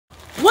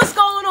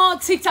on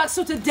TikTok.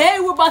 So today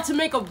we're about to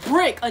make a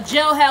brick, a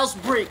jailhouse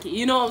brick.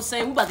 You know what I'm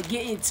saying? We're about to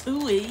get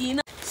into it, you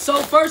know?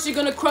 So first you're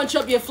gonna crunch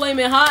up your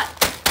flaming hot.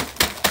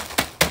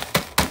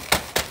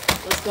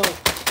 Let's go.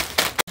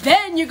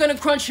 Then you're gonna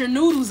crunch your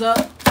noodles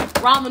up.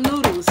 Ramen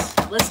noodles.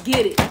 Let's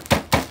get it.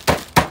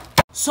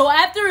 So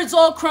after it's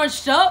all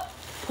crunched up,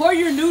 pour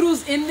your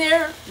noodles in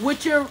there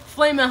with your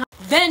flaming hot.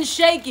 Then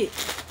shake it.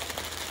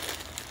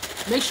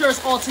 Make sure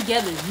it's all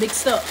together,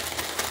 mixed up.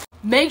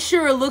 Make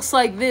sure it looks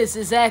like this,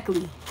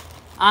 exactly.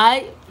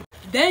 Alright?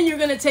 Then you're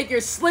gonna take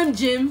your Slim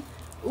Jim.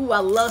 Ooh, I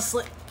love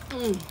Slim.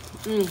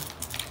 You're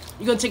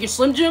gonna take your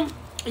Slim Jim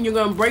and you're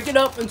gonna break it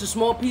up into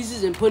small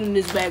pieces and put it in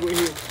this bag right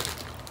here.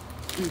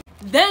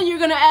 Then you're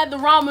gonna add the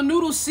ramen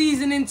noodle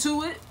seasoning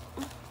to it.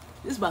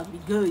 This is about to be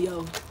good,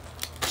 yo.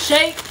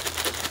 Shake.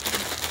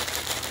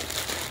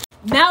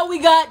 Now we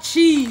got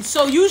cheese.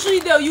 So usually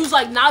they'll use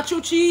like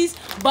nacho cheese,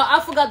 but I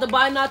forgot to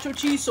buy nacho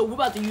cheese, so we're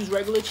about to use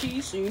regular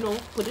cheese. So, you know,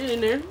 put it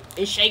in there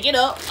and shake it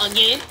up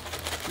again.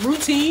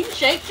 Routine.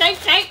 Shake, shake,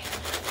 shake.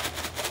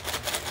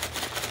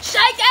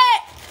 Shake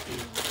it!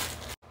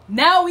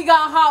 Now we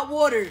got hot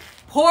water.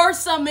 Pour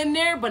some in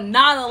there, but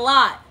not a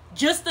lot.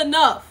 Just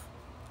enough.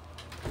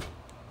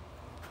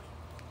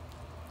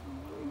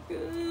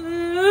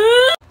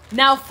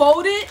 Now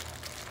fold it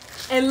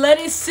and let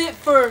it sit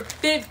for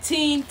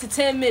 15 to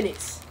 10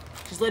 minutes.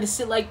 Just let it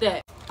sit like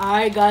that.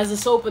 Alright guys,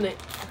 let's open it.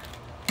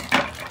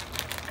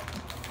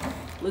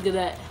 Look at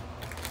that.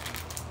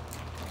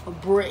 A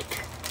brick.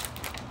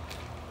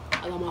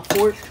 I got my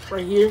fork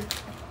right here.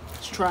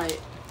 Let's try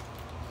it.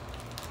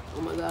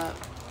 Oh my god.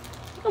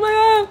 Oh my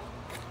god.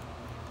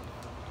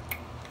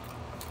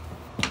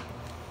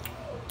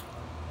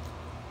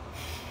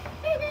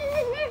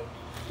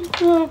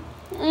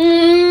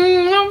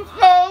 I'm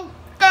so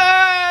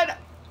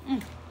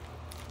good.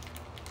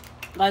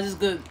 Guys, it's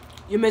good.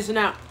 You're missing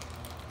out.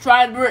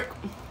 Try the brick.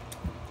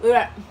 Look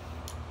at that.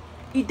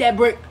 Eat that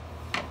brick.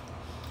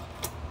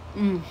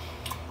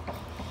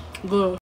 Good.